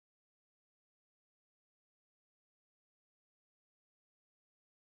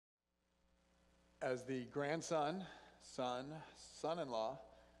As the grandson, son-in-law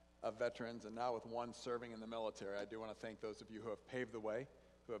of veterans, and now with one serving in the military, I do want to thank those of you who have paved the way,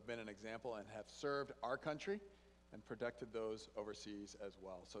 who have been an example, and have served our country and protected those overseas as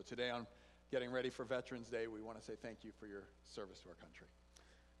well. So today, on getting ready for Veterans Day, we want to say thank you for your service to our country.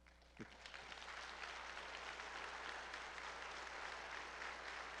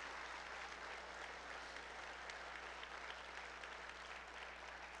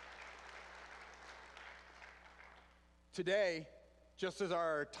 Today, just as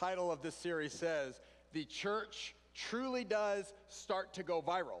our title of this series says, the church truly does start to go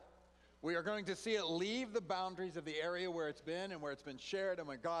viral. We are going to see it leave the boundaries of the area where it's been and where it's been shared and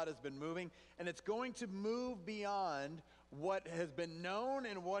where God has been moving, and it's going to move beyond what has been known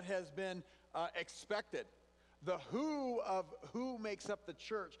and what has been expected. The who of who makes up the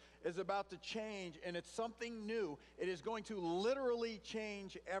church is about to change, and it's something new. It is going to literally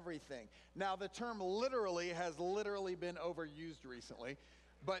change everything. Now, the term literally has literally been overused recently,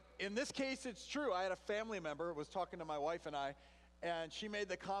 but in this case, it's true. I had a family member who was talking to my wife and I, and she made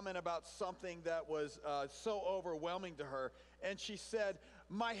the comment about something that was so overwhelming to her, and she said,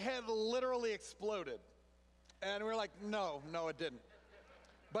 "My head literally exploded." And we're like, no, it didn't.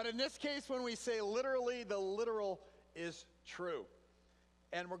 But in this case, when we say literally, the literal is true.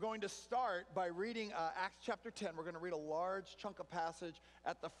 And we're going to start by reading Acts chapter 10. We're going to read a large chunk of passage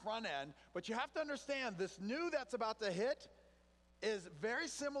at the front end. But you have to understand, this new that's about to hit is very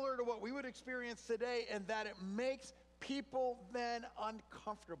similar to what we would experience today, in that it makes people then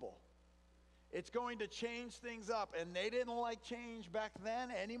uncomfortable. It's going to change things up. And they didn't like change back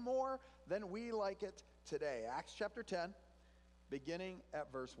then any more than we like it today. Acts chapter 10. Beginning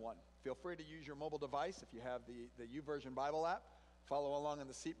at verse 1. Feel free to use your mobile device if you have the YouVersion Bible app. Follow along in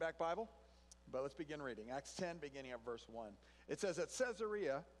the Seatback Bible. But let's begin reading. Acts 10, beginning at verse 1. It says, "At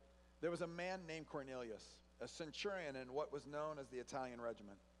Caesarea, there was a man named Cornelius, a centurion in what was known as the Italian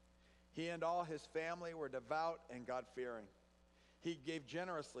regiment. He and all his family were devout and God-fearing. He gave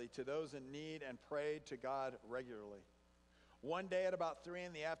generously to those in need and prayed to God regularly. One day at about 3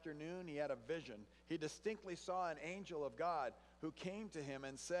 p.m, he had a vision. He distinctly saw an angel of God who came to him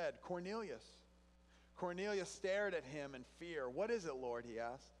and said, 'Cornelius.' Cornelius stared at him in fear. 'What is it, Lord?' he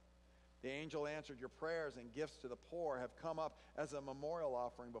asked. The angel answered, 'Your prayers and gifts to the poor have come up as a memorial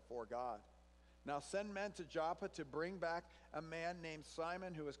offering before God. Now send men to Joppa to bring back a man named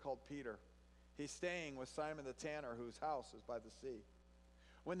Simon who is called Peter. He's staying with Simon the tanner, whose house is by the sea.'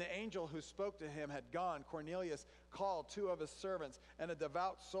 When the angel who spoke to him had gone, Cornelius called 2 of his servants and a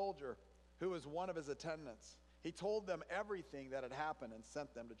devout soldier who was one of his attendants. He told them everything that had happened and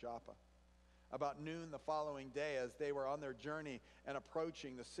sent them to Joppa. About noon the following day, as they were on their journey and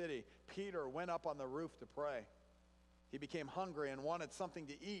approaching the city, Peter went up on the roof to pray. He became hungry and wanted something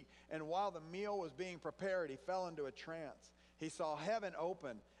to eat, and while the meal was being prepared, he fell into a trance. He saw heaven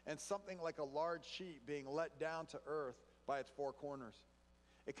open and something like a large sheet being let down to earth by its 4 corners.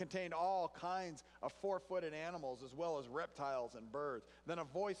 It contained all kinds of 4-footed animals, as well as reptiles and birds. Then a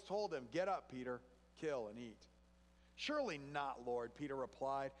voice told him, 'Get up, Peter, kill and eat.' 'Surely not, Lord,' Peter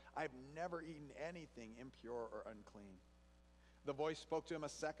replied. 'I've never eaten anything impure or unclean.' The voice spoke to him a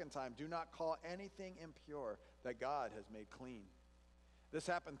second time, 'Do not call anything impure that God has made clean.' This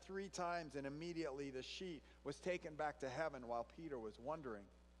happened 3 times, and immediately the sheet was taken back to heaven. While Peter was wondering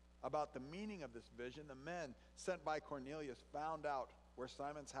about the meaning of this vision, the men sent by Cornelius found out where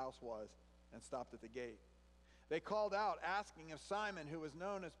Simon's house was and stopped at the gate. They called out, asking if Simon, who was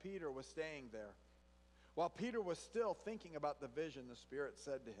known as Peter, was staying there. While Peter was still thinking about the vision, the Spirit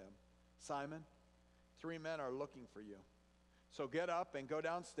said to him, 'Simon, 3 men are looking for you. So get up and go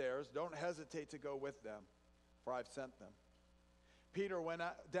downstairs. Don't hesitate to go with them, for I've sent them.' Peter went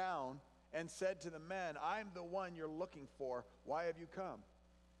down and said to the men, 'I'm the one you're looking for. Why have you come?'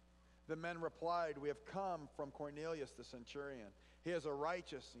 The men replied, 'We have come from Cornelius the centurion. He is a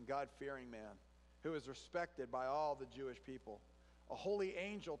righteous and God-fearing man who is respected by all the Jewish people. A holy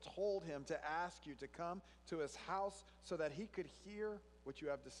angel told him to ask you to come to his house so that he could hear what you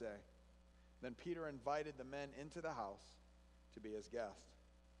have to say.' Then Peter invited the men into the house to be his guest."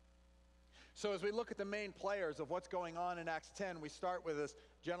 So as we look at the main players of what's going on in Acts 10, we start with this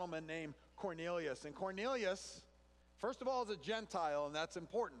gentleman named Cornelius. And Cornelius, first of all, is a Gentile, and that's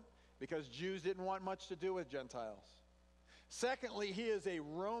important, because Jews didn't want much to do with Gentiles. Secondly, he is a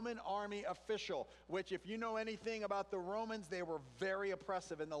Roman army official, which, if you know anything about the Romans, they were very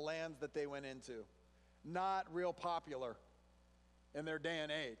oppressive in the lands that they went into. Not real popular in their day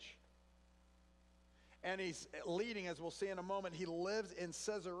and age. And he's leading, as we'll see in a moment, he lives in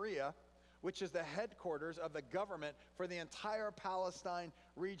Caesarea, which is the headquarters of the government for the entire Palestine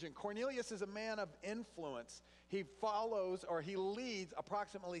region. Cornelius is a man of influence. He follows, or he leads,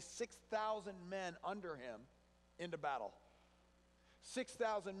 approximately 6,000 men under him into battle.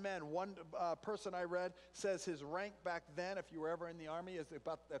 6,000 men. One person I read says his rank back then, if you were ever in the army, is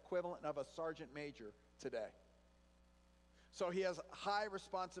about the equivalent of a sergeant major today. So he has high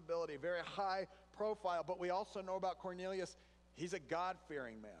responsibility, very high profile. But we also know about Cornelius, he's a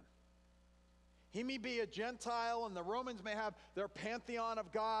God-fearing man. He may be a Gentile, and the Romans may have their pantheon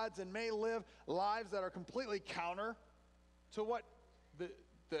of gods and may live lives that are completely counter to what the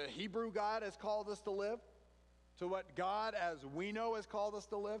Hebrew God has called us to live, to what God as we know has called us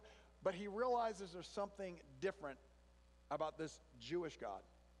to live. But he realizes there's something different about this Jewish God,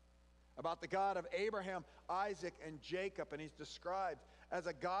 about the God of Abraham, Isaac, and Jacob. And he's described as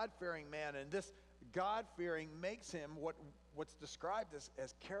a God-fearing man. And this God-fearing makes him what's described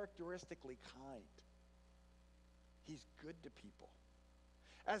as characteristically kind. He's good to people.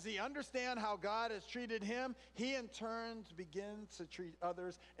 As he understands how God has treated him, he in turn begins to treat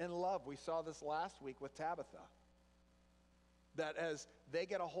others in love. We saw this last week with Tabitha. That as they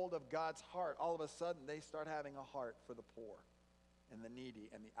get a hold of God's heart, all of a sudden they start having a heart for the poor and the needy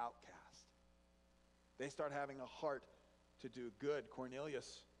and the outcast. They start having a heart to do good.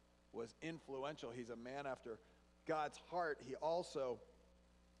 Cornelius was influential. He's a man after God's heart. He also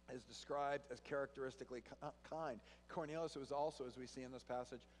is described as characteristically kind. Cornelius was also, as we see in this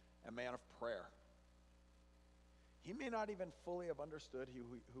passage, a man of prayer. He may not even fully have understood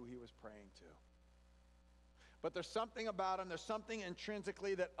who he was praying to. But there's something about him, there's something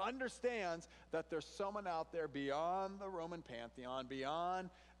intrinsically that understands that there's someone out there beyond the Roman pantheon, beyond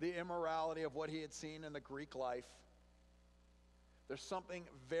the immorality of what he had seen in the Greek life. There's something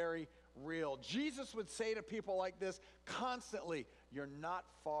very real. Jesus would say to people like this constantly, you're not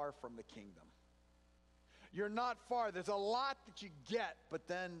far from the kingdom. You're not far. There's a lot that you get, but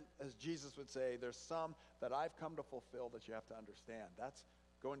then, as Jesus would say, there's some that I've come to fulfill that you have to understand. That's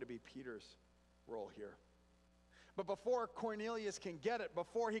going to be Peter's role here. But before Cornelius can get it,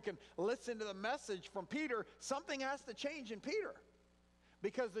 before he can listen to the message from Peter, something has to change in Peter.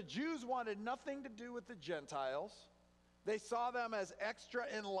 Because the Jews wanted nothing to do with the Gentiles. They saw them as extra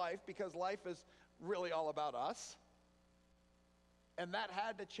in life because life is really all about us. And that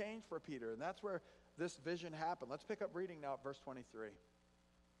had to change for Peter. And that's where this vision happened. Let's pick up reading now at verse 23.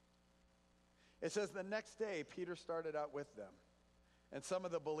 It says, the next day Peter started out with them, and some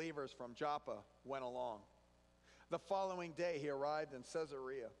of the believers from Joppa went along. The following day he arrived in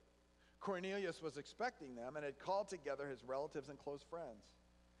Caesarea. Cornelius was expecting them and had called together his relatives and close friends.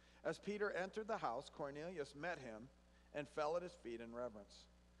 As Peter entered the house, Cornelius met him and fell at his feet in reverence.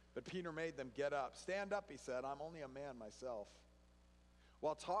 But Peter made them get up. Stand up, he said. I'm only a man myself.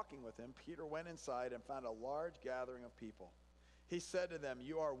 While talking with him, Peter went inside and found a large gathering of people. He said to them,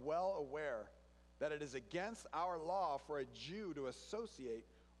 you are well aware that it is against our law for a Jew to associate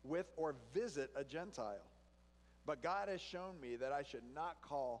with or visit a Gentile. But God has shown me that I should not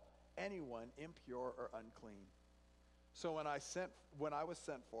call anyone impure or unclean. So when I was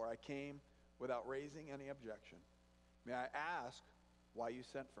sent for, I came without raising any objection. May I ask why you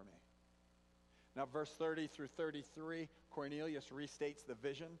sent for me? Now, verse 30 through 33, Cornelius restates the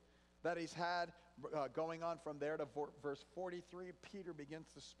vision that he's had. Going on from there to verse 43, Peter begins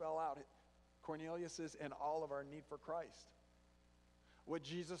to spell out Cornelius's and all of our need for Christ. What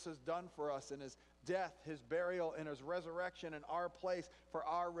Jesus has done for us in his death, his burial, and his resurrection in our place for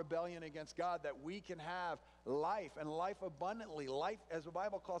our rebellion against God, that we can have life and life abundantly, life, as the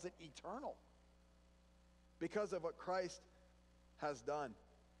Bible calls it, eternal, because of what Christ has done.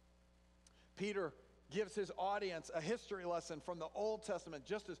 Peter gives his audience a history lesson from the Old Testament,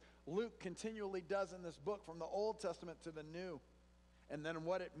 just as Luke continually does in this book, from the Old Testament to the New, and then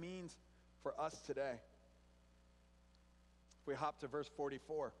what it means for us today. If we hop to verse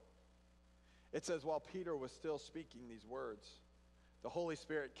 44, it says, while Peter was still speaking these words, the Holy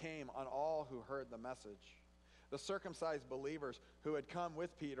Spirit came on all who heard the message. The circumcised believers who had come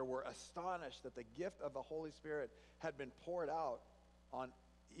with Peter were astonished that the gift of the Holy Spirit had been poured out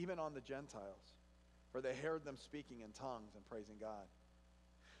even on the Gentiles, for they heard them speaking in tongues and praising God.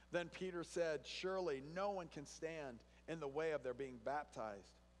 Then Peter said, surely no one can stand in the way of their being baptized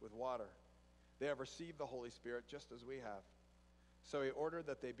with water. They have received the Holy Spirit just as we have. So he ordered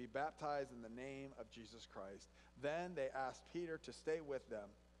that they be baptized in the name of Jesus Christ. Then they asked Peter to stay with them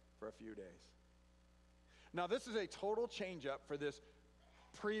for a few days. Now, this is a total change-up for this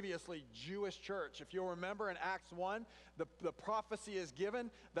previously Jewish church. If you'll remember in Acts 1, the prophecy is given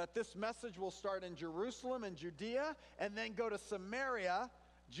that this message will start in Jerusalem and Judea and then go to Samaria,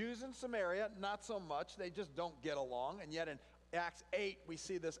 Jews in Samaria, not so much. They just don't get along. And yet in Acts 8, we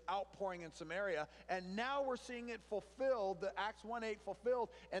see this outpouring in Samaria. And now we're seeing it fulfilled, the Acts 1:8 fulfilled,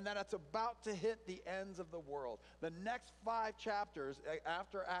 and that it's about to hit the ends of the world. The next 5 chapters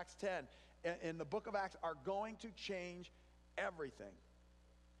after Acts 10 in the book of Acts are going to change everything.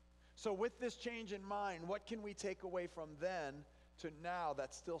 So with this change in mind, what can we take away from then to now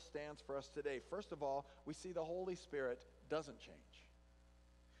that still stands for us today? First of all, we see the Holy Spirit doesn't change.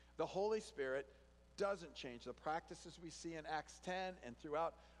 The Holy Spirit doesn't change. The practices we see in Acts 10 and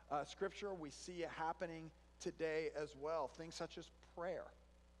throughout Scripture, we see it happening today as well. Things such as prayer.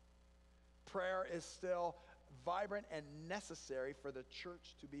 Prayer is still vibrant and necessary for the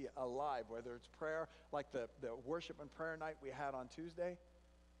church to be alive, whether it's prayer like the worship and prayer night we had on Tuesday,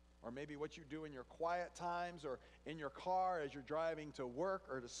 or maybe what you do in your quiet times or in your car as you're driving to work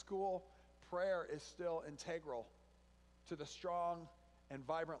or to school. Prayer is still integral to the strong and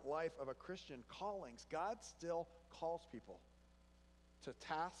vibrant life of a Christian. Callings. God still calls people to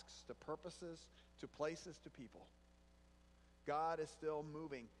tasks, to purposes, to places, to people. God is still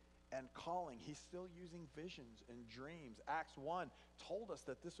moving and calling. He's still using visions and dreams. Acts 1 told us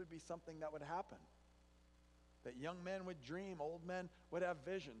that this would be something that would happen. That young men would dream, old men would have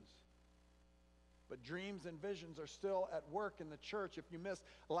visions. But dreams and visions are still at work in the church. If you missed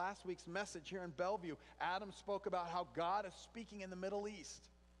last week's message here in Bellevue, Adam spoke about how God is speaking in the Middle East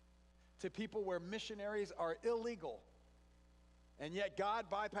to people where missionaries are illegal. And yet God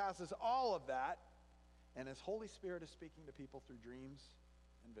bypasses all of that, and His Holy Spirit is speaking to people through dreams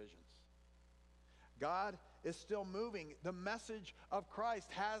and visions. God is still moving. The message of Christ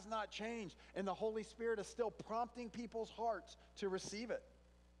has not changed, and the Holy Spirit is still prompting people's hearts to receive it.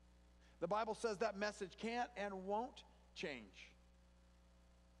 The Bible says that message can't and won't change.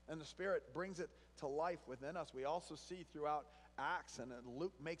 And the Spirit brings it to life within us. We also see throughout Acts, and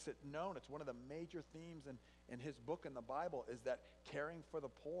Luke makes it known, it's one of the major themes in his book in the Bible, is that caring for the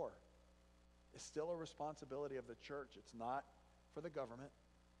poor is still a responsibility of the church. It's not for the government.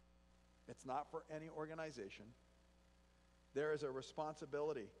 It's not for any organization. There is a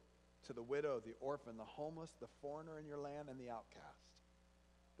responsibility to the widow, the orphan, the homeless, the foreigner in your land, and the outcast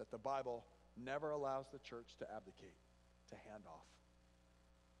that the Bible never allows the church to abdicate, to hand off.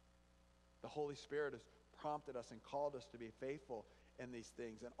 The Holy Spirit has prompted us and called us to be faithful in these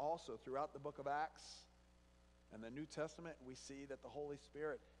things. And also throughout the book of Acts and the New Testament, we see that the Holy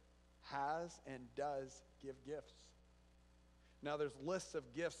Spirit has and does give gifts. Now there's lists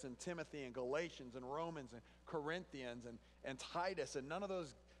of gifts in Timothy and Galatians and Romans and Corinthians and Titus, and none of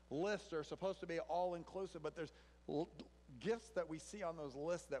those lists are supposed to be all-inclusive, but there's gifts that we see on those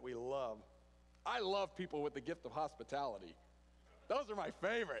lists that we love. I love people with the gift of hospitality. Those are my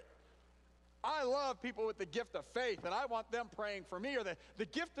favorite. I love people with the gift of faith, and I want them praying for me, or the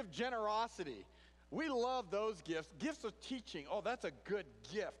gift of generosity. We love those gifts. Gifts of teaching, oh, that's a good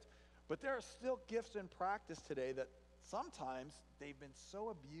gift. But there are still gifts in practice today that sometimes they've been so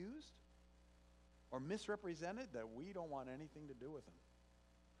abused or misrepresented that we don't want anything to do with them.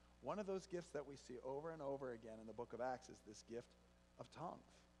 One of those gifts that we see over and over again in the book of Acts is this gift of tongues.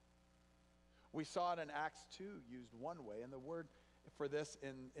 We saw it in Acts 2 used one way, and the word for this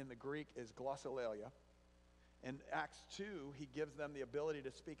in the Greek is glossolalia. In Acts 2, he gives them the ability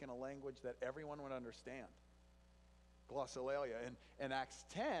to speak in a language that everyone would understand. Glossolalia. In Acts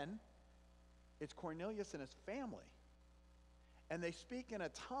 10, it's Cornelius and his family. And they speak in a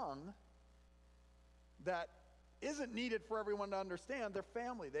tongue that isn't needed for everyone to understand. They're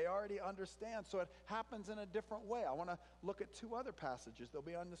family. They already understand. So it happens in a different way. I want to look at 2 other passages. They'll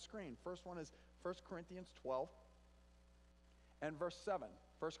be on the screen. First one is 1 Corinthians 12 and verse 7.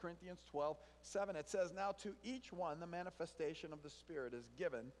 1 Corinthians 12, 7. It says, "Now to each one the manifestation of the Spirit is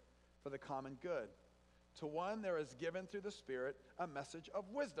given for the common good. To one there is given through the Spirit a message of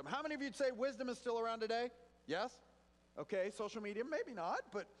wisdom." How many of you'd say wisdom is still around today? Yes? Okay, social media, maybe not,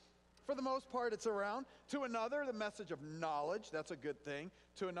 but for the most part it's around. To another, the message of knowledge, that's a good thing,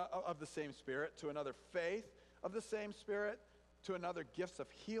 of the same Spirit. To another, faith of the same Spirit. To another, gifts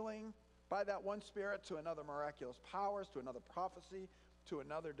of healing by that one Spirit. To another, miraculous powers. To another, prophecy. To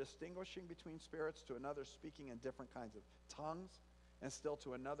another, distinguishing between spirits. To another, speaking in different kinds of tongues. And still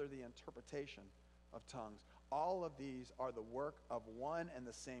to another, the interpretation of tongues. All of these are the work of one and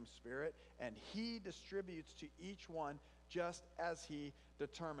the same Spirit, and He distributes to each one just as He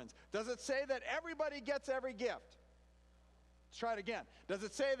determines. Does it say that everybody gets every gift? Let's try it again. Does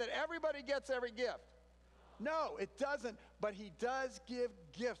it say that everybody gets every gift? No, it doesn't, but He does give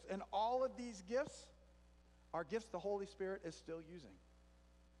gifts, and all of these gifts are gifts the Holy Spirit is still using.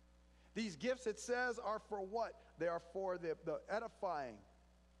 These gifts, it says, are for what? They are for the edifying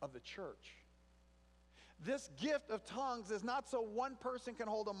of the church. This gift of tongues is not so one person can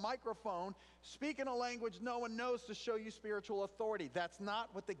hold a microphone, speak in a language no one knows to show you spiritual authority. That's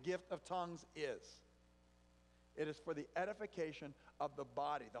not what the gift of tongues is. It is for the edification of the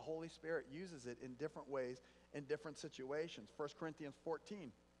body. The Holy Spirit uses it in different ways, in different situations. 1 Corinthians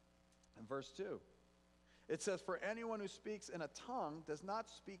 14 and verse 2. It says, "For anyone who speaks in a tongue does not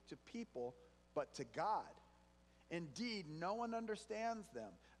speak to people, but to God. Indeed, no one understands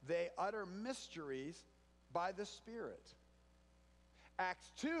them. They utter mysteries by the Spirit."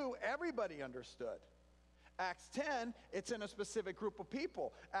 Acts 2, everybody understood. Acts 10, it's in a specific group of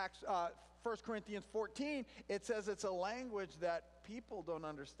people. 1 Corinthians 14, it says it's a language that people don't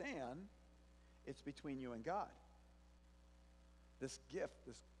understand. It's between you and God. This gift,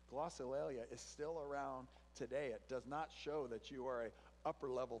 this glossolalia, is still around today. It does not show that you are a upper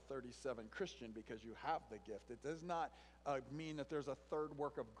level 37 Christian because you have the gift. It does not mean that there's a third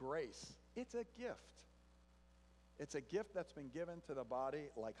work of grace. It's a gift. It's a gift that's been given to the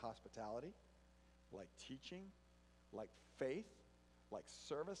body like hospitality, like teaching, like faith, like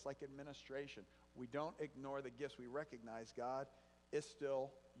service, like administration. We don't ignore the gifts. We recognize God is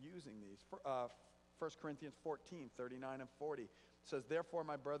still using these. 1 Corinthians 14, 39 and 40 says, "Therefore,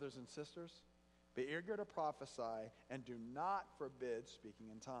 my brothers and sisters, be eager to prophesy and do not forbid speaking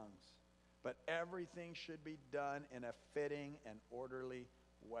in tongues. But everything should be done in a fitting and orderly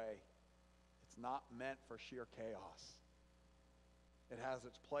way." It's not meant for sheer chaos. It has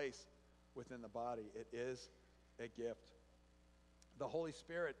its place within the body. It is a gift. The Holy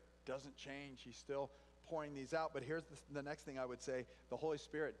Spirit doesn't change. He's still pouring these out. But here's the next thing I would say. The Holy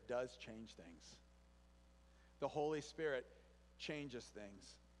Spirit does change things. The Holy Spirit changes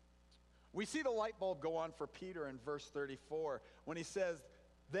things. We see the light bulb go on for Peter in verse 34 when he says,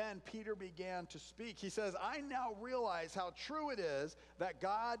 "Then Peter began to speak." He says, "I now realize how true it is that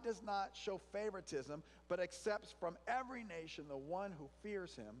God does not show favoritism, but accepts from every nation the one who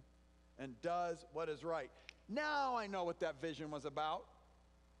fears him and does what is right." Now I know what that vision was about.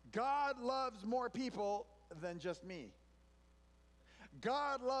 God loves more people than just me.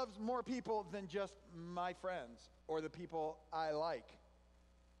 God loves more people than just my friends or the people I like.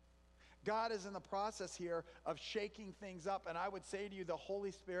 God is in the process here of shaking things up, and I would say to you, the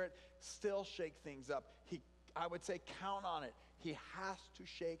Holy Spirit still shake things up. I would say count on it. He has to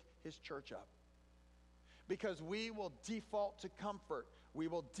shake his church up. Because we will default to comfort. We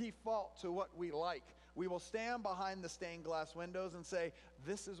will default to what we like. We will stand behind the stained glass windows and say,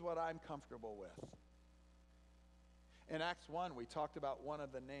 "This is what I'm comfortable with." In Acts 1, we talked about one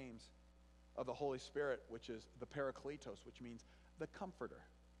of the names of the Holy Spirit, which is the Parakletos, which means the Comforter.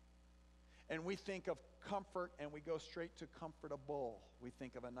 And we think of comfort and we go straight to comfortable. We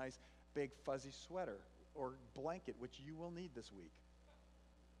think of a nice big fuzzy sweater or blanket, which you will need this week.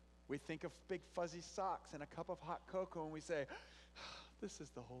 We think of big fuzzy socks and a cup of hot cocoa and we say, "This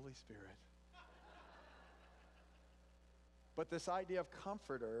is the Holy Spirit." But this idea of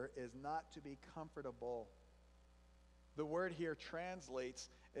comforter is not to be comfortable. The word here translates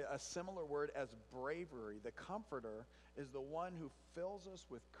a similar word as bravery. The comforter is the one who fills us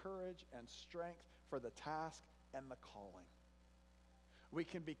with courage and strength for the task and the calling. We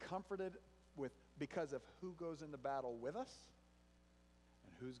can be comforted because of who goes into battle with us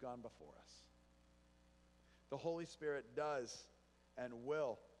and who's gone before us. The Holy Spirit does and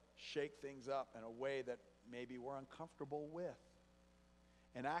will shake things up in a way that maybe we're uncomfortable with.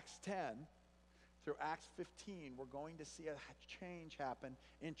 In Acts 10 through Acts 15, we're going to see a change happen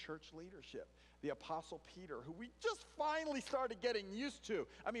in church leadership. The Apostle Peter, who we just finally started getting used to.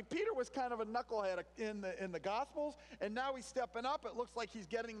 I mean, Peter was kind of a knucklehead in the Gospels, and now he's stepping up. It looks like he's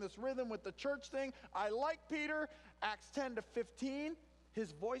getting this rhythm with the church thing. I like Peter. Acts 10 to 15,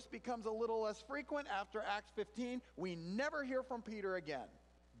 his voice becomes a little less frequent. After Acts 15, we never hear from Peter again.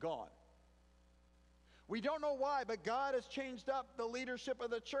 Gone. We don't know why, but God has changed up the leadership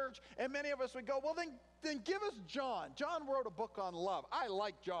of the church. And many of us would go, "Well, then give us John. John wrote a book on love. I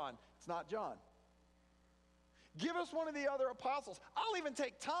like John." It's not John. Give us one of the other apostles. I'll even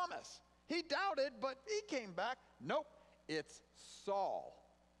take Thomas. He doubted, but he came back. Nope. It's Saul,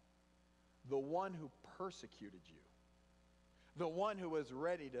 the one who persecuted you, the one who was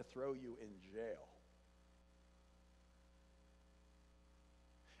ready to throw you in jail.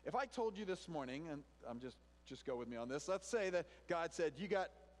 If I told you this morning, and I'm just go with me on this, let's say that God said, "You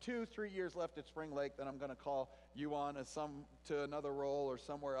got 2-3 years left at Spring Lake, then I'm going to call you on to another role or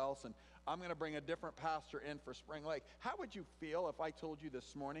somewhere else, and I'm going to bring a different pastor in for Spring Lake." How would you feel if I told you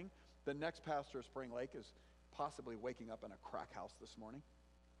this morning the next pastor of Spring Lake is possibly waking up in a crack house this morning?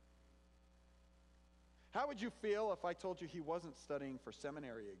 How would you feel if I told you he wasn't studying for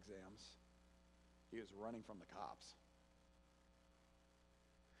seminary exams? He was running from the cops.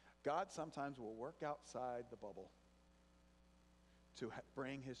 God sometimes will work outside the bubble to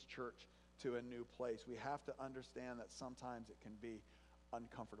bring his church to a new place. We have to understand that sometimes it can be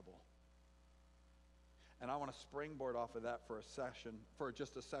uncomfortable. And I want to springboard off of that for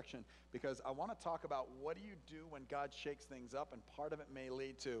just a section, because I want to talk about what do you do when God shakes things up, and part of it may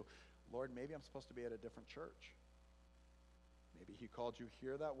lead to, Lord, maybe I'm supposed to be at a different church. Maybe he called you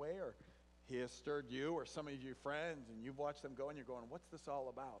here that way, or he has stirred you or some of your friends, and you've watched them go, and you're going, what's this all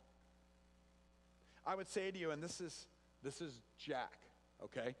about? I would say to you, and this is Jack,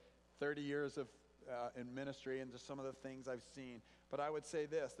 okay? 30 years of in ministry and just some of the things I've seen. But I would say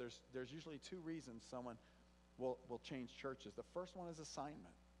this, there's usually two reasons someone will change churches. The first one is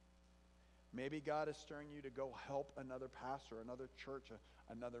assignment. Maybe God is stirring you to go help another pastor, another church,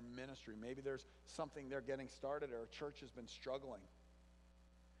 another ministry. Maybe there's something they're getting started, or a church has been struggling.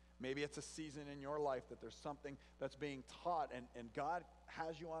 Maybe it's a season in your life that there's something that's being taught, and God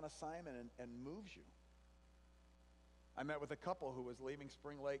has you on assignment and moves you. I met with a couple who was leaving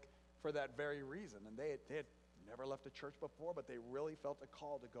Spring Lake for that very reason, and they had never left a church before, but they really felt a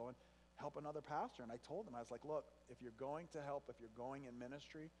call to go and help another pastor. And I told them, I was like, look, if you're going to help, if you're going in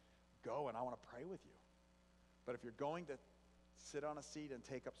ministry, go, and I want to pray with you. But if you're going to sit on a seat and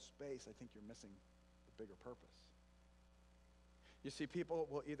take up space, I think you're missing the bigger purpose. You see, people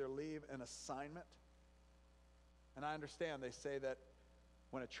will either leave an assignment, and I understand they say that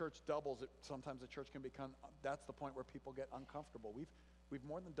when a church doubles, sometimes a church can become, that's the point where people get uncomfortable. We've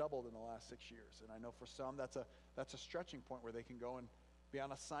more than doubled in the last 6 years, and I know for some that's a stretching point where they can go and be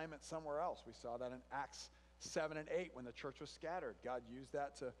on assignment somewhere else. We saw that in Acts 7 and 8 when the church was scattered. God used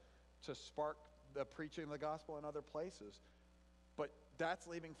that to spark the preaching of the gospel in other places. But that's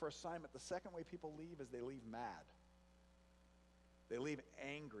leaving for assignment. The second way people leave is they leave mad. They leave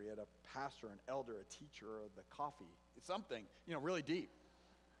angry at a pastor, an elder, a teacher, or the coffee. It's something, really deep.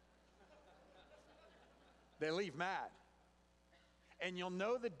 They leave mad. And you'll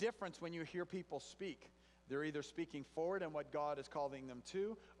know the difference when you hear people speak. They're either speaking forward in what God is calling them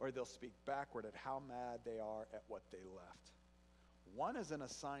to, or they'll speak backward at how mad they are at what they left. One is an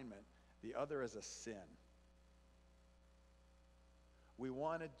assignment, the other is a sin. We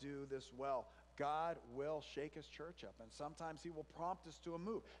want to do this well. God will shake his church up, and sometimes he will prompt us to a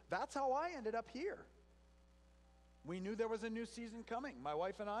move. That's how I ended up here. We knew there was a new season coming. My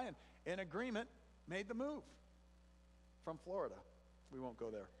wife and I, in agreement, made the move from Florida. We won't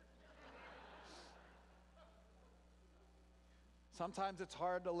go there. Sometimes it's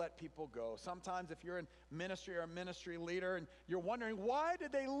hard to let people go. Sometimes if you're in ministry or a ministry leader and you're wondering, why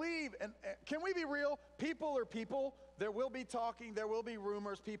did they leave? And can we be real? People are people. There will be talking. There will be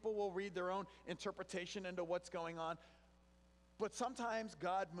rumors. People will read their own interpretation into what's going on. But sometimes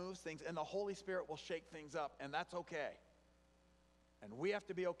God moves things, and the Holy Spirit will shake things up, and that's okay. And we have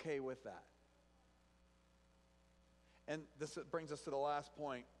to be okay with that. And this brings us to the last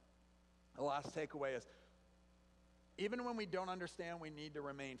point. The last takeaway is, even when we don't understand, we need to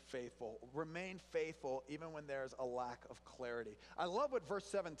remain faithful. Remain faithful even when there's a lack of clarity. I love what verse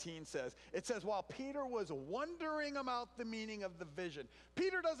 17 says. It says, while Peter was wondering about the meaning of the vision.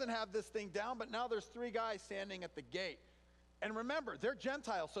 Peter doesn't have this thing down, but now there's 3 guys standing at the gate. And remember, they're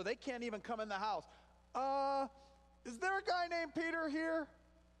Gentiles, so they can't even come in the house. Is there a guy named Peter here?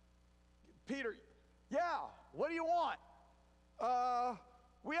 Peter, yeah, what do you want?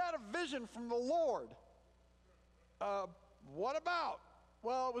 We had a vision from the Lord. What about?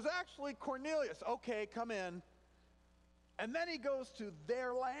 Well, it was actually Cornelius. Okay, come in. And then he goes to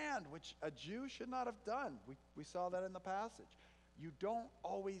their land, which a Jew should not have done. We saw that in the passage. You don't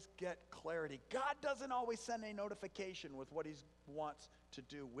always get clarity. God doesn't always send a notification with what he wants to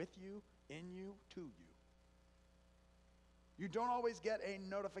do with you, in you, to you. You don't always get a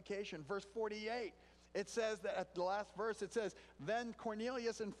notification. Verse 48, it says that at the last verse, it says, then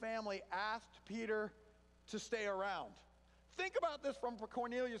Cornelius and family asked Peter to stay around. Think about this from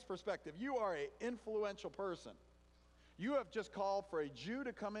Cornelius' perspective. You are an influential person. You have just called for a Jew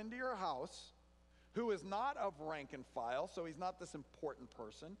to come into your house who is not of rank and file, so he's not this important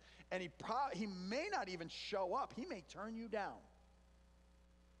person, and he may not even show up. He may turn you down.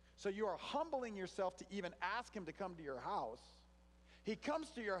 So you are humbling yourself to even ask him to come to your house. He comes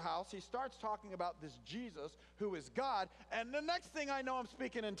to your house. He starts talking about this Jesus who is God, and the next thing I know, I'm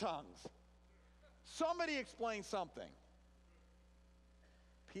speaking in tongues. Somebody explain something.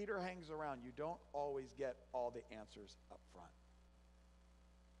 Peter hangs around. You don't always get all the answers up front.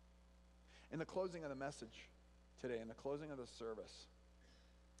 In the closing of the message today, in the closing of the service,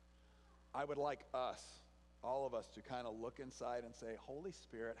 I would like us, all of us, to kind of look inside and say, Holy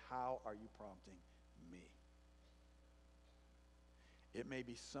Spirit, how are you prompting me? It may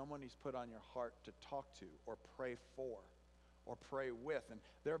be someone He's put on your heart to talk to or pray for or pray with. And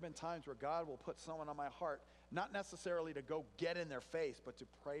there have been times where God will put someone on my heart, not necessarily to go get in their face, but to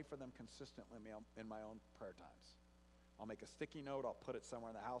pray for them consistently in my own prayer times. I'll make a sticky note, I'll put it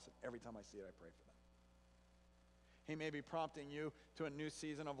somewhere in the house, and every time I see it, I pray for them. He may be prompting you to a new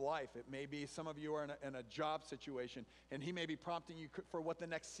season of life. It may be some of you are in a job situation, and He may be prompting you for what the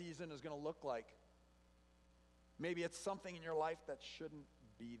next season is going to look like. Maybe it's something in your life that shouldn't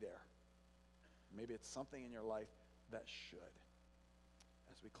be there. Maybe it's something in your life that should.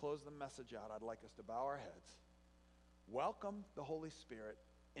 As we close the message out, I'd like us to bow our heads, welcome the Holy Spirit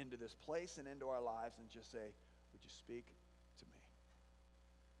into this place and into our lives, and just say, would you speak to me?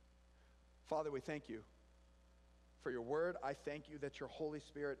 Father, we thank you for your word. I thank you that your Holy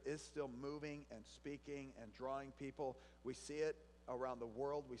Spirit is still moving and speaking and drawing people. We see it around the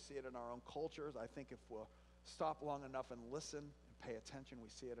world. We see it in our own cultures. I think if we'll stop long enough and listen and pay attention, we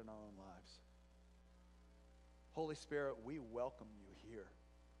see it in our own lives. Holy Spirit, we welcome you here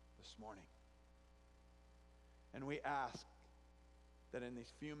this morning. And we ask that in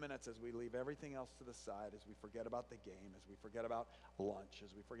these few minutes, as we leave everything else to the side, as we forget about the game, as we forget about lunch,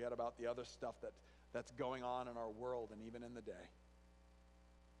 as we forget about the other stuff that's going on in our world and even in the day,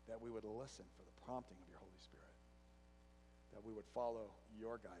 that we would listen for the prompting of your Holy Spirit, that we would follow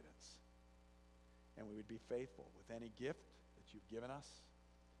your guidance, and we would be faithful with any gift that you've given us,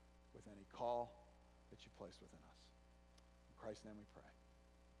 with any call that you placed within us. In Christ's name we pray.